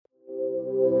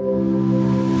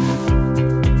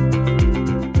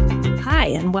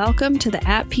and welcome to the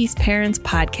At Peace Parents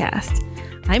podcast.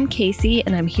 I'm Casey,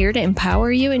 and I'm here to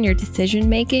empower you in your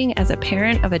decision-making as a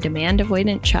parent of a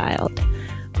demand-avoidant child.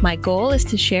 My goal is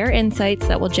to share insights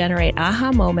that will generate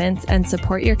aha moments and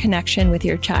support your connection with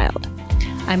your child.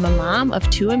 I'm a mom of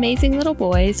two amazing little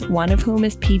boys, one of whom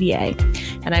is PDA,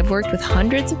 and I've worked with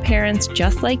hundreds of parents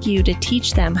just like you to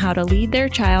teach them how to lead their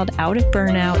child out of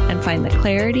burnout and find the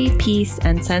clarity, peace,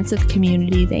 and sense of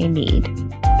community they need.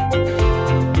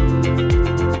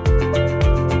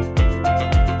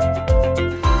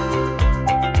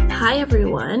 Hi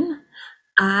everyone.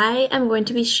 I am going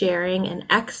to be sharing an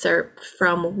excerpt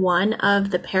from one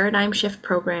of the Paradigm Shift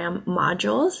Program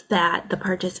modules that the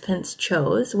participants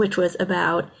chose, which was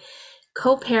about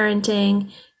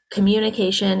co-parenting,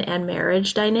 communication, and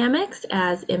marriage dynamics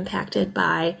as impacted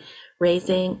by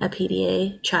raising a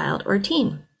PDA child or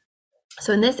teen.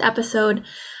 So in this episode,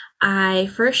 I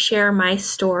first share my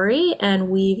story and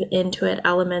weave into it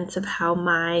elements of how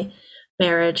my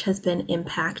marriage has been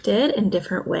impacted in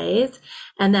different ways.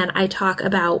 And then I talk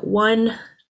about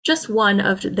just one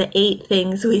of the 8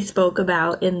 things we spoke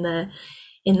about in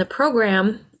the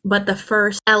program, but the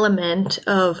first element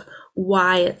of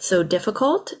why it's so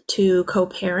difficult to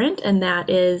co-parent, and that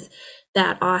is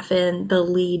that often the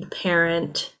lead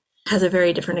parent has a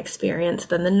very different experience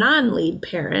than the non-lead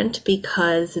parent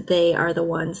because they are the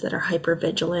ones that are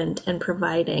hypervigilant and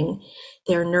providing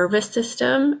their nervous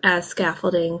system as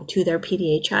scaffolding to their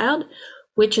PDA child,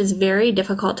 which is very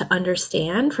difficult to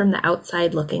understand from the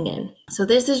outside looking in. So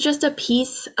this is just a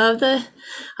piece of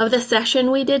the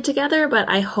session we did together, but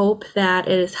I hope that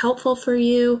it is helpful for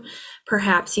you.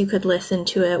 Perhaps you could listen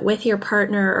to it with your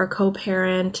partner or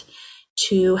co-parent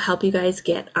to help you guys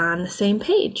get on the same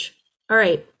page. All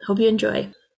right, hope you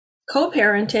enjoy.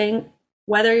 Co-parenting,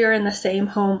 whether you're in the same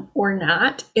home or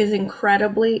not, is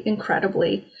incredibly,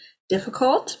 incredibly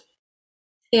difficult.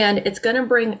 And it's going to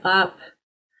bring up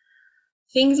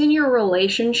things in your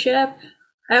relationship.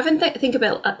 I often think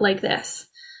about it like this.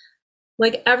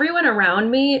 Like everyone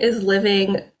around me is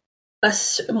living a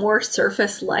more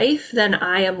surface life than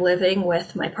I am living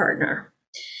with my partner.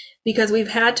 Because we've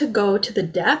had to go to the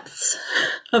depths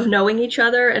of knowing each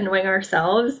other and knowing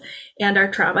ourselves and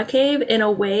our trauma cave in a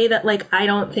way that I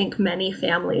don't think many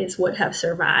families would have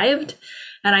survived.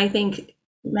 And I think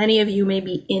many of you may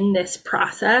be in this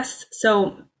process.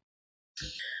 So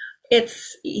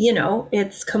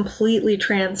it's completely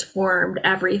transformed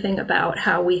everything about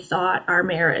how we thought our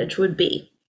marriage would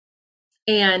be.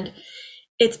 And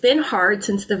it's been hard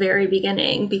since the very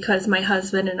beginning because my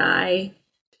husband and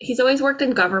he's always worked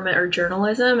in government or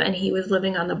journalism, and he was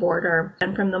living on the border.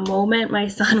 And from the moment my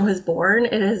son was born,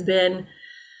 it has been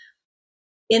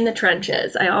in the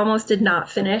trenches. I almost did not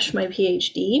finish my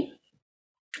PhD.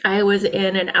 I was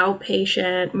in an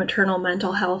outpatient maternal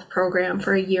mental health program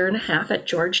for 1.5 years at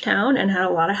Georgetown and had a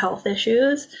lot of health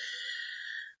issues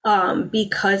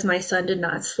because my son did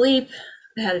not sleep.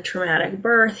 I had a traumatic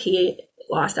birth. He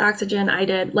lost oxygen. I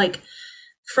did.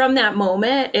 From that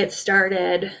moment, it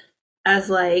started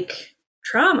as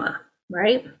trauma,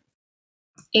 right?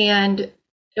 And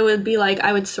it would be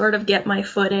I would sort of get my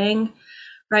footing,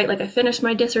 right? I finished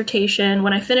my dissertation.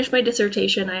 When I finished my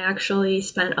dissertation, I actually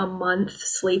spent a month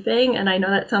sleeping. And I know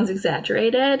that sounds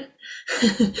exaggerated,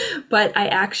 but I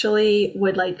actually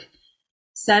would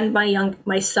send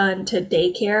my son to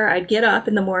daycare. I'd get up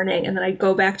in the morning and then I'd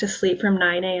go back to sleep from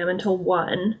 9 a.m. until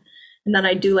 1. And then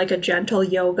I'd do a gentle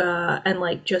yoga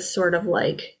and just sort of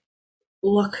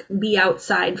be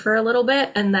outside for a little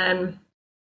bit. And then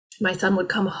my son would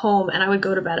come home and I would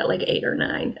go to bed at 8 or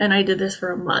 9. And I did this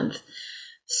for a month.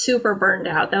 Super burned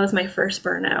out. That was my first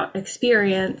burnout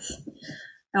experience.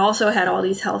 I also had all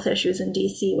these health issues in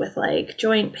DC with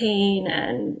joint pain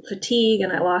and fatigue,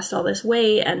 and I lost all this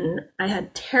weight, and I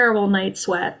had terrible night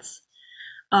sweats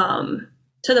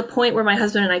to the point where my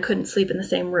husband and I couldn't sleep in the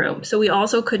same room. So we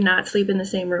also could not sleep in the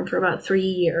same room for about 3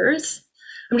 years.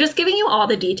 I'm just giving you all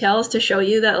the details to show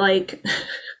you that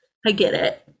I get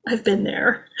it. I've been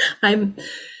there. I'm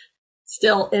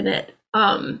still in it.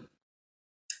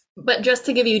 But just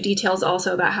to give you details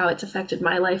also about how it's affected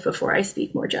my life before I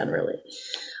speak more generally.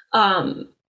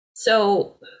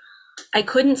 So I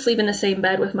couldn't sleep in the same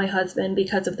bed with my husband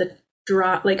because of the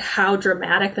how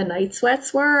dramatic the night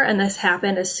sweats were. And this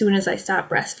happened as soon as I stopped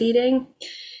breastfeeding,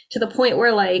 to the point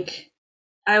where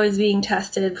I was being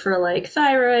tested for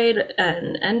thyroid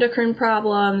and endocrine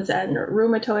problems and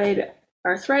rheumatoid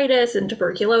arthritis and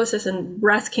tuberculosis and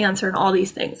breast cancer and all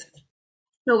these things.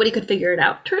 Nobody could figure it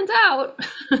out. Turns out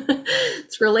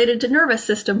it's related to nervous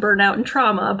system burnout and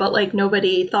trauma, but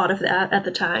nobody thought of that at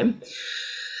the time.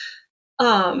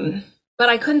 But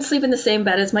I couldn't sleep in the same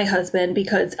bed as my husband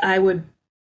because I would,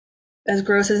 as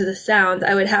gross as this sounds,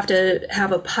 I would have to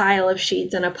have a pile of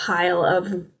sheets and a pile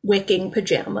of wicking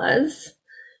pajamas.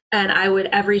 And I would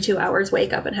every 2 hours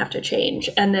wake up and have to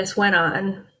change. And this went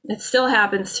on. It still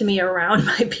happens to me around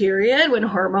my period when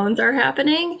hormones are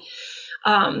happening.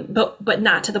 But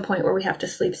not to the point where we have to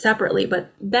sleep separately.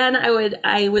 But then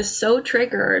I was so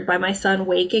triggered by my son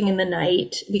waking in the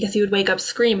night because he would wake up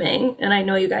screaming. And I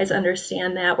know you guys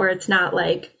understand that, where it's not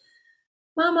like,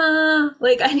 Mama,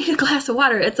 like I need a glass of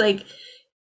water. It's like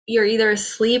you're either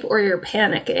asleep or you're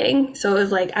panicking. So it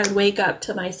was like I would wake up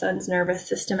to my son's nervous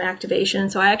system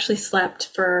activation. So I actually slept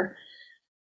for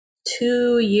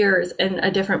 2 years in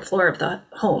a different floor of the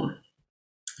home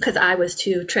because I was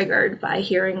too triggered by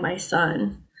hearing my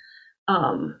son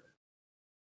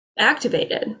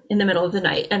activated in the middle of the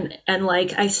night. And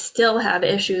like I still have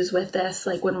issues with this.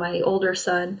 Like when my younger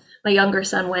son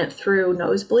went through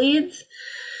nosebleeds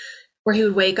where he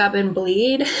would wake up and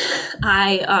bleed,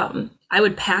 I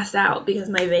would pass out because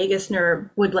my vagus nerve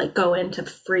would like go into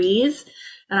freeze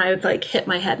and I would like hit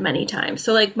my head many times.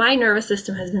 So like my nervous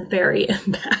system has been very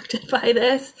impacted by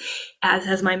this, as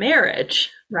has my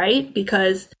marriage, right?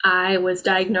 Because I was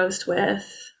diagnosed with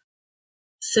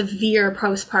severe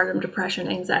postpartum depression,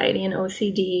 anxiety, and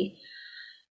OCD.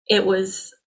 I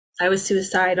was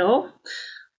suicidal.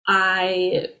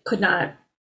 I could not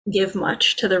give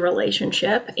much to the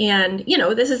relationship. And,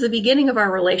 this is the beginning of our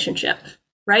relationship,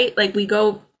 right? Like we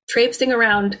go traipsing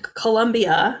around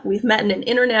Colombia. We've met in an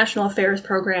international affairs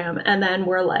program. And then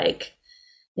we're like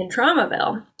in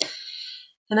Traumaville.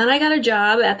 And then I got a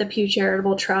job at the Pew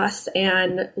Charitable Trust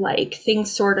and like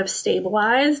things sort of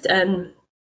stabilized. And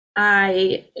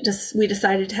we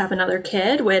decided to have another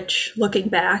kid, which looking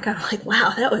back, I'm like,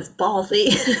 wow, that was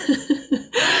ballsy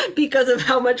because of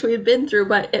how much we had been through,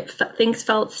 but things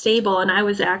felt stable. And I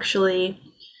was actually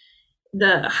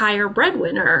the higher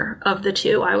breadwinner of the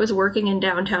two. I was working in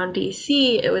downtown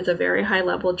DC. It was a very high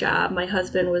level job. My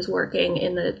husband was working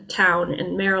in the town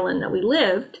in Maryland that we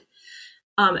lived,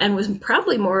 and was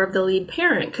probably more of the lead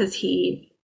parent because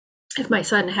if my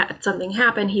son had something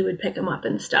happen, he would pick him up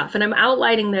and stuff. And I'm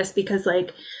outlining this because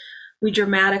like we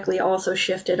dramatically also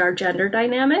shifted our gender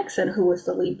dynamics and who was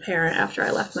the lead parent after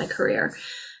I left my career.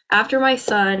 After my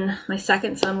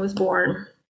second son was born,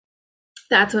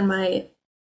 that's when my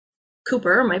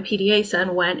PDA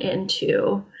son, went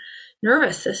into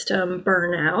nervous system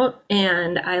burnout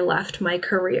and I left my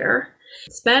career.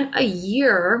 Spent a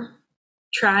year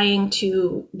trying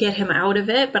to get him out of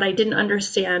it, but I didn't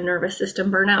understand nervous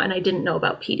system burnout and I didn't know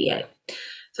about PDA.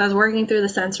 So I was working through the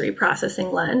sensory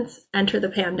processing lens, enter the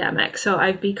pandemic. So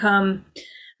I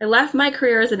left my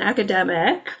career as an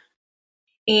academic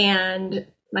and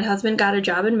my husband got a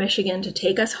job in Michigan to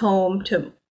take us home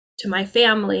to my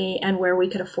family and where we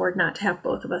could afford not to have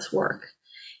both of us work.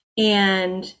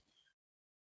 And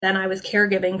then I was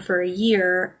caregiving for a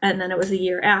year. And then it was a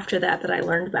year after that I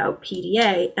learned about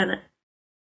PDA. And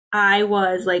I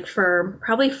was like, for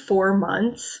probably 4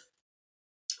 months,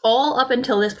 all up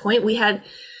until this point, we had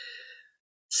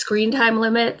screen time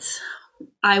limits.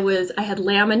 I had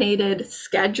laminated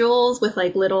schedules with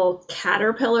like little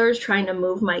caterpillars trying to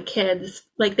move my kids.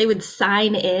 Like they would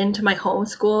sign in to my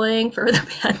homeschooling for the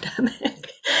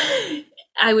pandemic.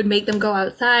 I would make them go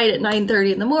outside at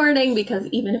 9:30 in the morning because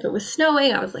even if it was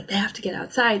snowing, I was like, they have to get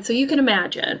outside. So you can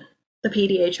imagine the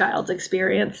PDA child's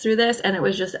experience through this, and it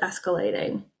was just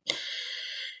escalating.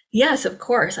 Yes, of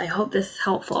course. I hope this is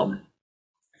helpful.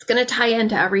 It's going to tie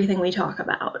into everything we talk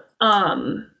about.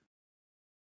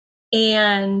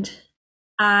 And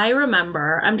I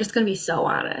remember, I'm just going to be so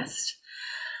honest.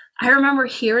 I remember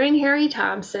hearing Harry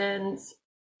Thompson's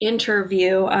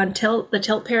interview on the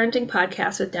Tilt Parenting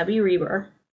podcast with Debbie Reber.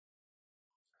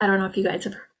 I don't know if you guys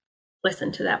have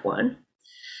listened to that one.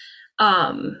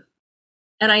 And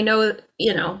I know,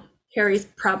 Harry's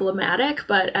problematic,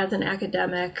 but as an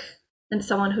academic and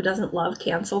someone who doesn't love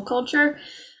cancel culture,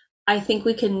 I think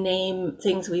we can name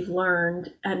things we've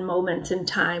learned and moments in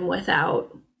time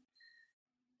without,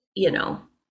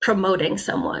 promoting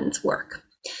someone's work.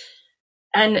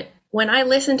 And when I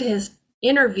listened to his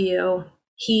interview,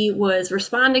 he was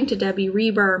responding to Debbie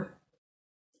Reber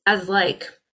as like,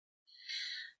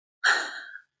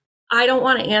 I don't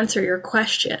want to answer your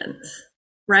questions,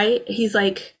 right? He's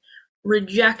like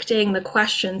rejecting the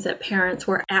questions that parents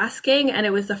were asking. And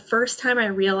it was the first time I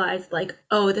realized like,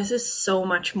 oh, this is so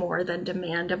much more than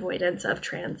demand avoidance of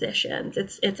transitions.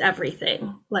 It's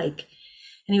everything. Like,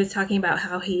 and he was talking about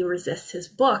how he resists his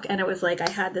book. And it was like, I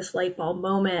had this light bulb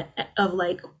moment of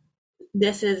like,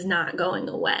 this is not going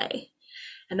away.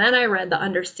 And then I read the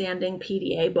Understanding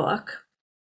PDA book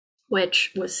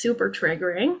which was super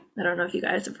triggering. I don't know if you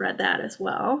guys have read that as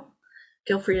well.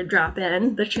 Feel free to drop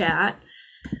in the chat.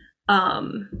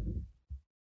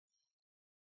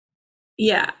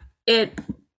 Yeah,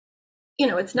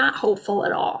 it's not hopeful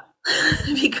at all.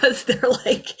 Because they're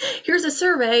like, here's a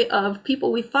survey of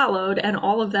people we followed, and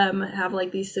all of them have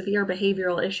like these severe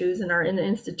behavioral issues and are in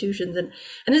institutions. And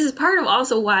this is part of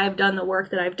also why I've done the work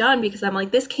that I've done, because I'm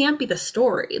like, this can't be the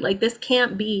story. Like, this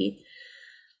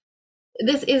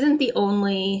isn't the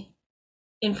only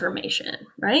information,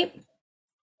 right?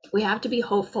 We have to be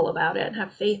hopeful about it and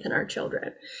have faith in our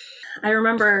children. I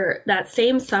remember that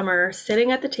same summer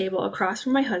sitting at the table across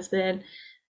from my husband,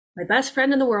 my best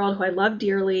friend in the world, who I love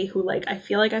dearly, who like I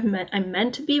feel like I'm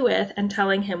meant to be with, and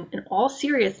telling him in all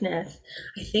seriousness,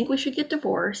 I think we should get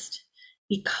divorced,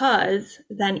 because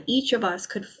then each of us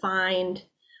could find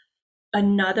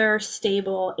another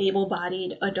stable,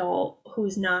 able-bodied adult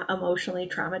who's not emotionally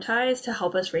traumatized to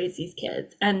help us raise these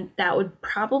kids. And that would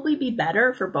probably be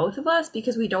better for both of us,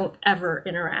 because we don't ever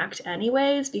interact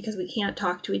anyways, because we can't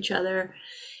talk to each other.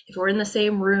 If we're in the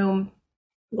same room,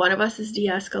 one of us is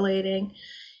de-escalating.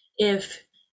 If,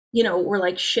 we're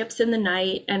like ships in the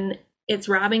night and it's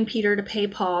robbing Peter to pay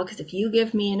Paul, because if you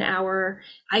give me an hour,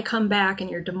 I come back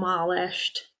and you're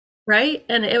demolished, right?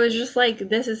 And it was just like,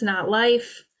 this is not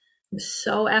life. I'm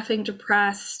so effing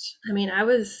depressed. I mean,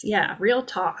 real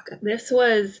talk.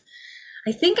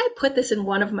 I think I put this in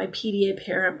one of my PDA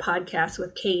parent podcasts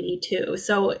with Katie too.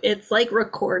 So it's like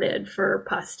recorded for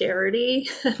posterity.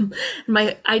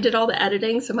 I did all the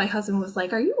editing. So my husband was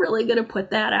like, are you really going to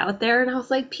put that out there? And I was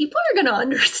like, people are going to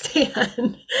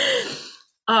understand.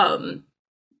 And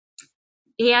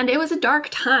it was a dark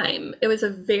time. It was a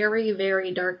very,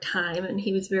 very dark time. And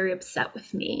he was very upset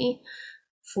with me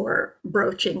for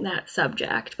broaching that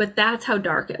subject, but that's how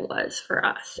dark it was for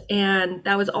us. And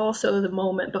that was also the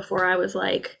moment before I was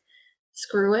like,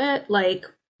 screw it, like,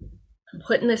 I'm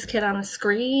putting this kid on a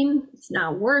screen, it's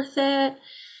not worth it.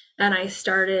 And I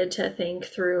started to think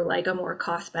through like a more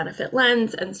cost benefit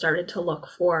lens and started to look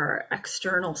for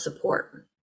external support.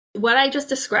 What I just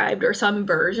described, or some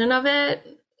version of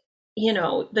it,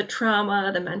 the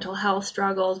trauma, the mental health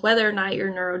struggles, whether or not you're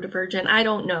neurodivergent, I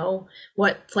don't know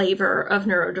what flavor of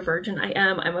neurodivergent I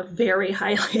am. I'm a very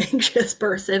highly anxious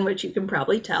person, which you can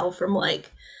probably tell from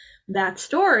like that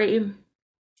story.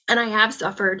 And I have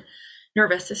suffered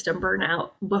nervous system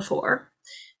burnout before,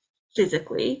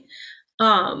 physically.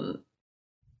 But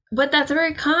that's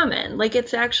very common. Like,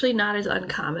 it's actually not as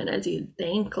uncommon as you'd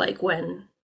think. Like when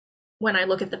I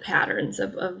look at the patterns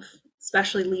of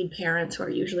especially lead parents, who are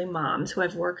usually moms who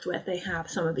I've worked with, they have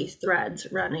some of these threads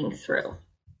running through.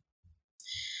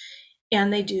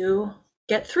 And they do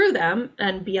get through them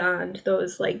and beyond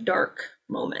those like dark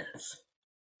moments.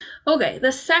 Okay,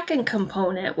 the second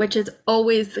component, which is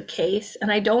always the case,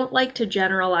 and I don't like to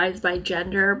generalize by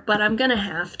gender, but I'm going to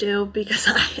have to, because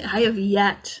I have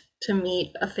yet to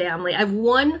meet a family. I have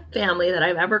one family that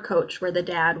I've ever coached where the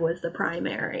dad was the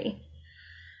primary.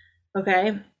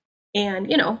 Okay.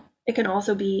 And, it can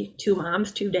also be two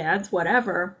moms, two dads,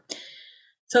 whatever.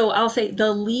 So I'll say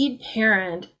the lead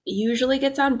parent usually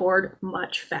gets on board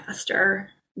much faster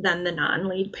than the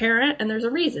non-lead parent. And there's a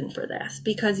reason for this,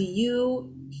 because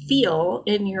you feel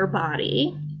in your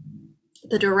body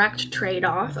the direct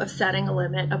trade-off of setting a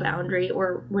limit, a boundary,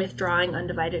 or withdrawing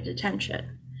undivided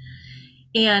attention.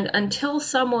 And until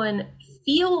someone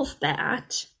feels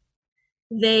that,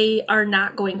 they are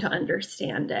not going to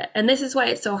understand it. And this is why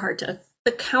it's so hard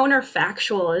the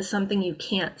counterfactual is something you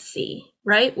can't see,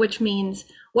 right? Which means,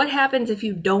 what happens if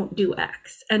you don't do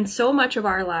X? And so much of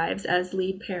our lives as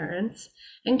lead parents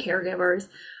and caregivers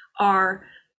are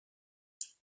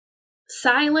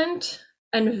silent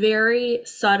and very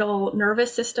subtle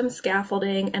nervous system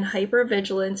scaffolding and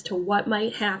hypervigilance to what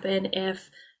might happen if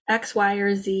X, Y,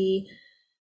 or Z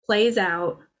plays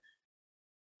out.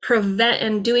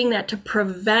 Doing that to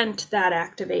prevent that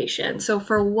activation. So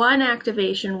for one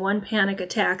activation, one panic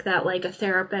attack that like a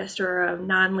therapist or a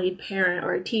non-lead parent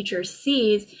or a teacher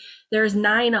sees, there's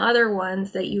 9 other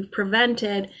ones that you've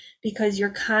prevented because you're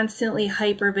constantly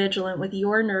hypervigilant with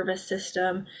your nervous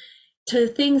system to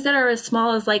things that are as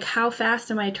small as like, how fast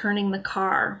am I turning the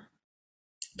car?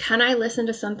 Can I listen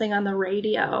to something on the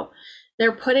radio?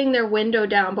 They're putting their window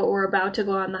down, but we're about to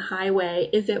go on the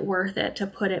highway. Is it worth it to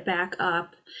put it back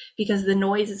up? Because the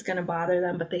noise is going to bother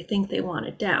them, but they think they want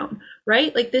it down,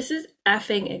 right? Like, this is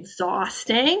effing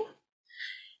exhausting.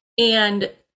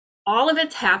 And all of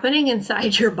it's happening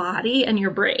inside your body and your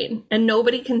brain, and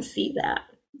nobody can see that,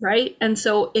 right? And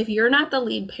so if you're not the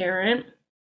lead parent,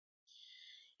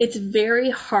 it's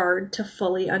very hard to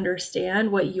fully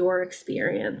understand what your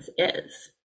experience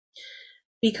is.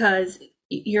 because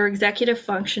your executive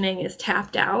functioning is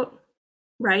tapped out,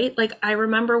 right? Like I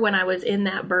remember when I was in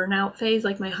that burnout phase,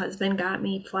 like my husband got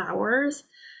me flowers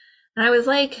and I was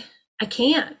like, I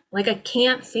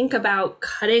can't think about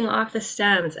cutting off the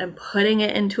stems and putting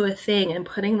it into a thing and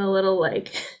putting the little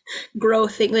like grow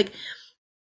thing. Like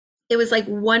it was like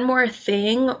one more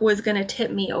thing was going to tip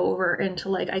me over into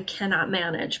like, I cannot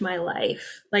manage my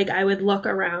life. Like I would look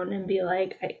around and be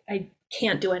like, I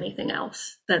can't do anything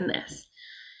else than this.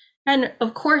 And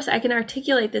of course, I can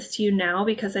articulate this to you now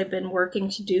because I've been working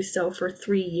to do so for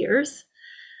 3 years.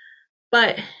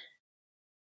 But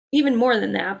even more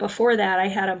than that, before that, I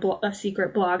had a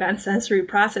secret blog on sensory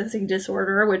processing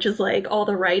disorder, which is like all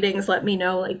the writings let me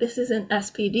know, like, this isn't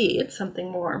SPD, it's something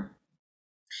more.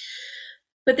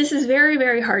 But this is very,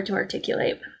 very hard to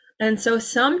articulate. And so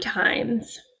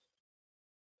sometimes,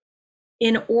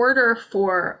 in order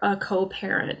for a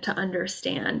co-parent to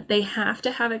understand, they have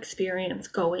to have experience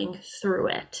going through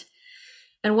it.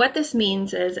 And what this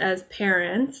means is, as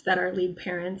parents that are lead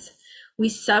parents, we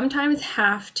sometimes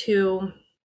have to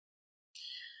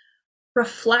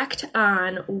reflect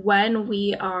on when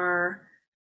we have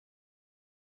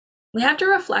to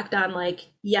reflect on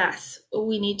like, yes,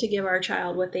 we need to give our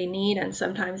child what they need. And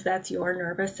sometimes that's your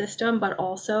nervous system, but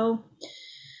also,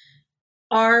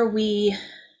 are we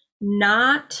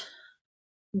not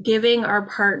giving our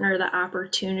partner the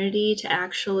opportunity to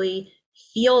actually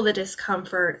feel the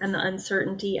discomfort and the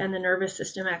uncertainty and the nervous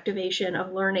system activation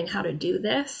of learning how to do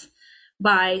this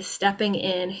by stepping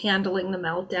in, handling the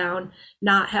meltdown,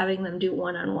 not having them do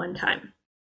one-on-one time?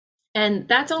 And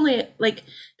that's only like,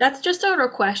 that's just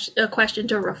a question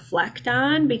to reflect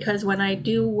on, because when I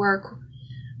do work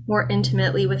more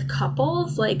intimately with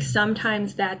couples, like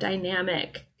sometimes that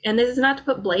dynamic, and this is not to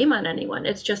put blame on anyone,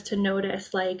 it's just to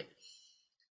notice like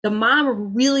the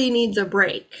mom really needs a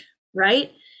break,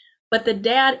 right? But the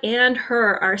dad and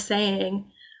her are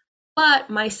saying, but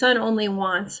my son only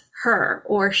wants her,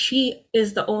 or she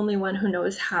is the only one who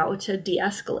knows how to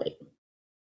de-escalate.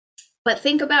 But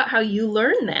think about how you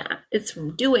learn that. It's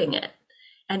from doing it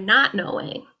and not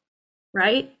knowing,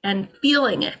 right? And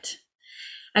feeling it.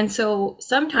 And so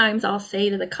sometimes I'll say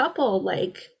to the couple,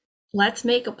 like, let's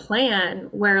make a plan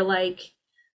where like,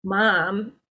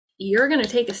 mom, you're going to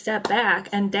take a step back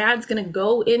and dad's going to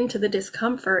go into the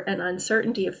discomfort and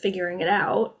uncertainty of figuring it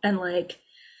out. And like,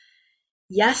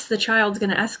 yes, the child's going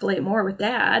to escalate more with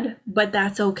dad, but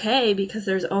that's okay because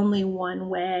there's only one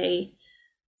way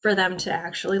for them to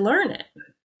actually learn it.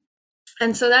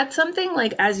 And so that's something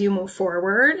like, as you move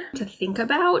forward, to think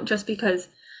about, just because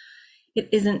it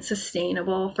isn't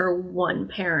sustainable for one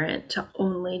parent to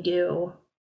only do.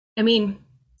 I mean,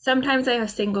 sometimes I have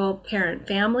single parent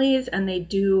families and they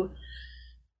do,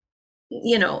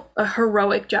 you know, a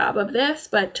heroic job of this,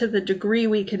 but to the degree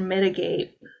we can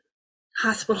mitigate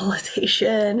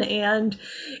hospitalization and,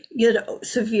 you know,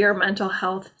 severe mental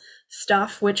health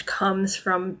stuff, which comes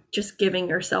from just giving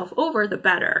yourself over, the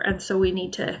better. And so we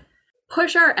need to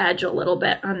push our edge a little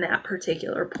bit on that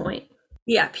particular point.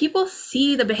 Yeah, people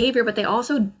see the behavior, but they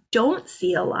also don't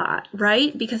see a lot,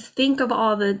 right? Because think of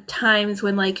all the times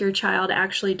when like your child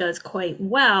actually does quite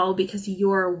well because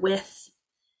you're with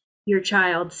your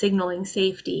child signaling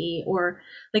safety. Or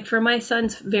like for my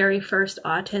son's very first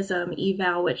autism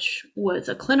eval, which was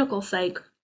a clinical psych,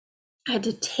 I had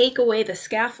to take away the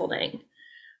scaffolding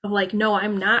of like, no,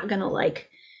 I'm not going to like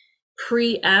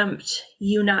preempt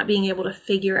you not being able to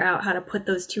figure out how to put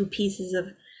those two pieces of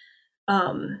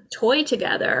toy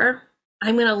together.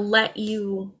 I'm going to let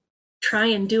you try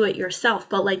and do it yourself.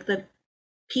 But like the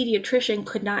pediatrician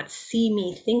could not see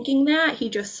me thinking that. He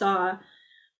just saw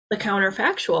the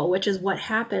counterfactual, which is what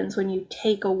happens when you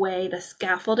take away the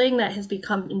scaffolding that has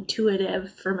become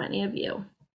intuitive for many of you.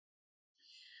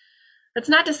 That's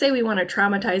not to say we want to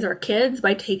traumatize our kids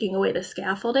by taking away the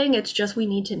scaffolding. It's just we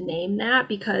need to name that,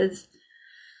 because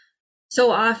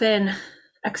so often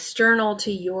external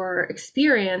to your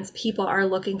experience, people are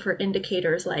looking for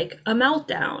indicators like a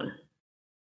meltdown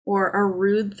or a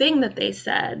rude thing that they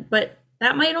said, but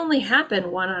that might only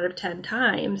happen 1 out of 10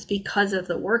 times because of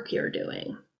the work you're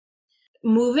doing.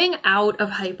 Moving out of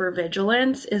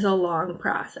hypervigilance is a long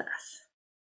process,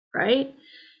 right?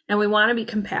 And we want to be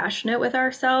compassionate with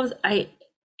ourselves.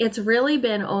 It's really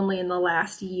been only in the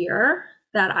last year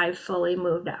that I've fully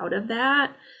moved out of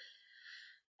that.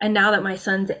 And now that my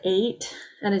son's 8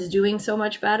 and is doing so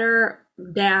much better,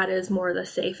 dad is more the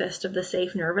safest of the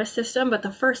safe nervous system. But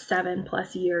the first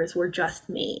 7+ years were just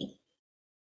me,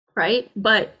 right?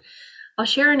 But I'll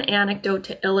share an anecdote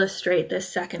to illustrate this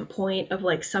second point of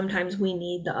like, sometimes we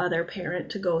need the other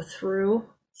parent to go through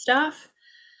stuff.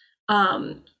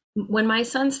 when my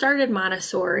son started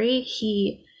Montessori,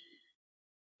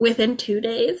 within 2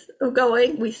 days of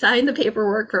going, we signed the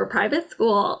paperwork for a private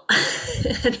school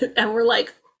and we're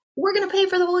like, we're going to pay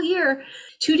for the whole year.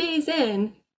 2 days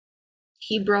in,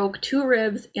 he broke 2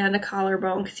 ribs and a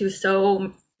collarbone because he was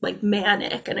so like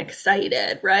manic and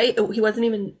excited, right? He wasn't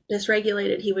even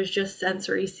dysregulated. He was just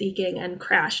sensory seeking and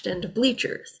crashed into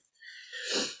bleachers.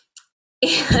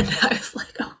 And I was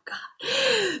like, oh God.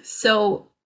 So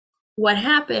what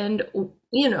happened,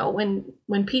 when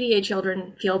PDA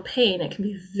children feel pain, it can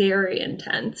be very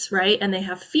intense, right? And they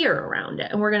have fear around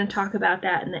it. And we're going to talk about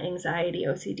that in the anxiety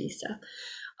OCD stuff.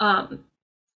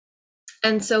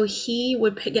 And so he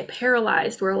would get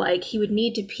paralyzed where like he would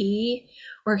need to pee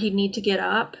or he'd need to get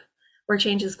up or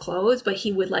change his clothes, but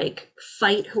he would like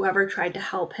fight whoever tried to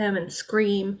help him and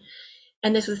scream.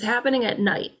 And this was happening at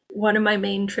night. One of my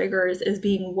main triggers is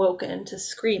being woken to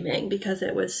screaming because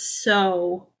it was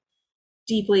so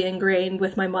deeply ingrained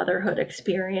with my motherhood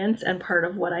experience and part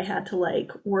of what I had to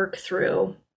like work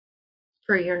through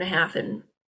for 1.5 years in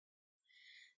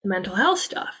the mental health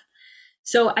stuff.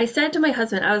 So I said to my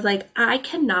husband, I was like, I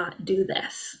cannot do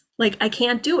this. Like, I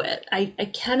can't do it. I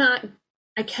cannot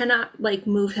like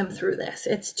move him through this.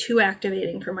 It's too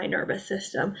activating for my nervous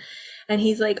system. And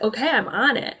he's like, okay, I'm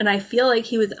on it. And I feel like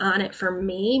he was on it for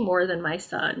me more than my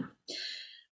son.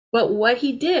 But what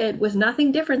he did was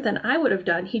nothing different than I would have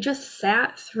done. He just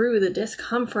sat through the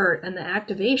discomfort and the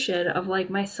activation of like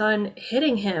my son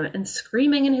hitting him and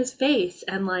screaming in his face.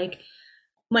 And like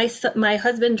my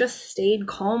husband just stayed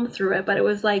calm through it. But it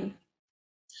was like,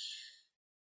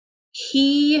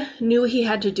 he knew he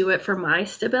had to do it for my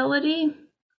stability.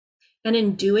 And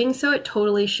in doing so, it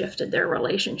totally shifted their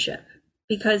relationship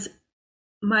because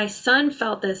my son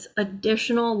felt this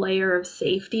additional layer of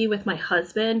safety with my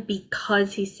husband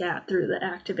because he sat through the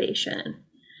activation.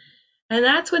 And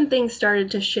that's when things started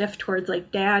to shift towards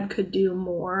like dad could do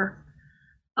more.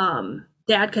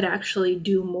 Dad could actually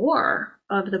do more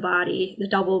of the body,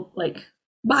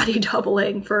 body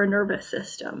doubling for a nervous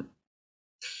system.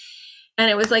 And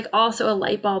it was like also a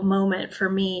light bulb moment for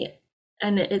me.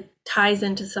 And it ties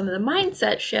into some of the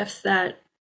mindset shifts that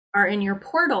are in your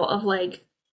portal of like,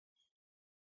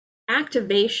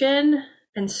 activation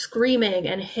and screaming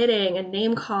and hitting and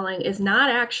name calling is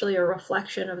not actually a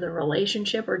reflection of the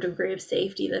relationship or degree of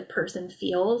safety that person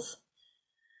feels.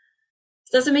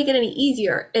 It doesn't make it any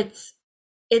easier. It's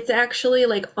actually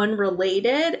like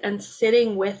unrelated, and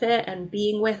sitting with it and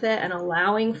being with it and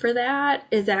allowing for that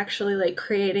is actually like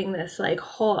creating this like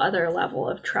whole other level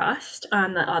of trust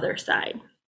on the other side.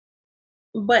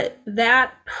 But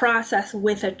that process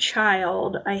with a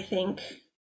child, I think,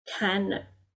 can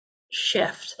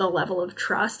shift the level of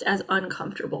trust, as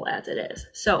uncomfortable as it is.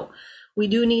 So we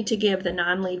do need to give the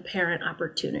non-lead parent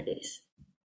opportunities.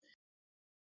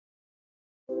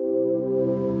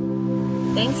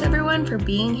 Thanks everyone for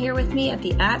being here with me at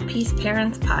the At Peace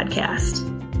Parents podcast.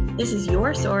 This is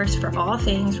your source for all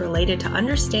things related to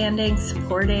understanding,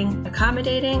 supporting,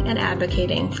 accommodating, and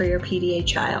advocating for your PDA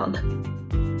child.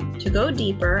 To go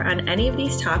deeper on any of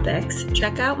these topics,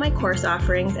 check out my course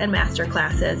offerings and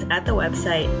masterclasses at the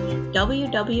website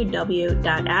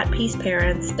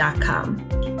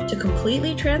www.atpeaceparents.com. To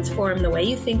completely transform the way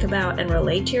you think about and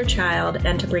relate to your child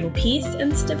and to bring peace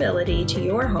and stability to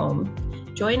your home,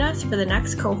 join us for the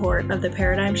next cohort of the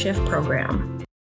Paradigm Shift program.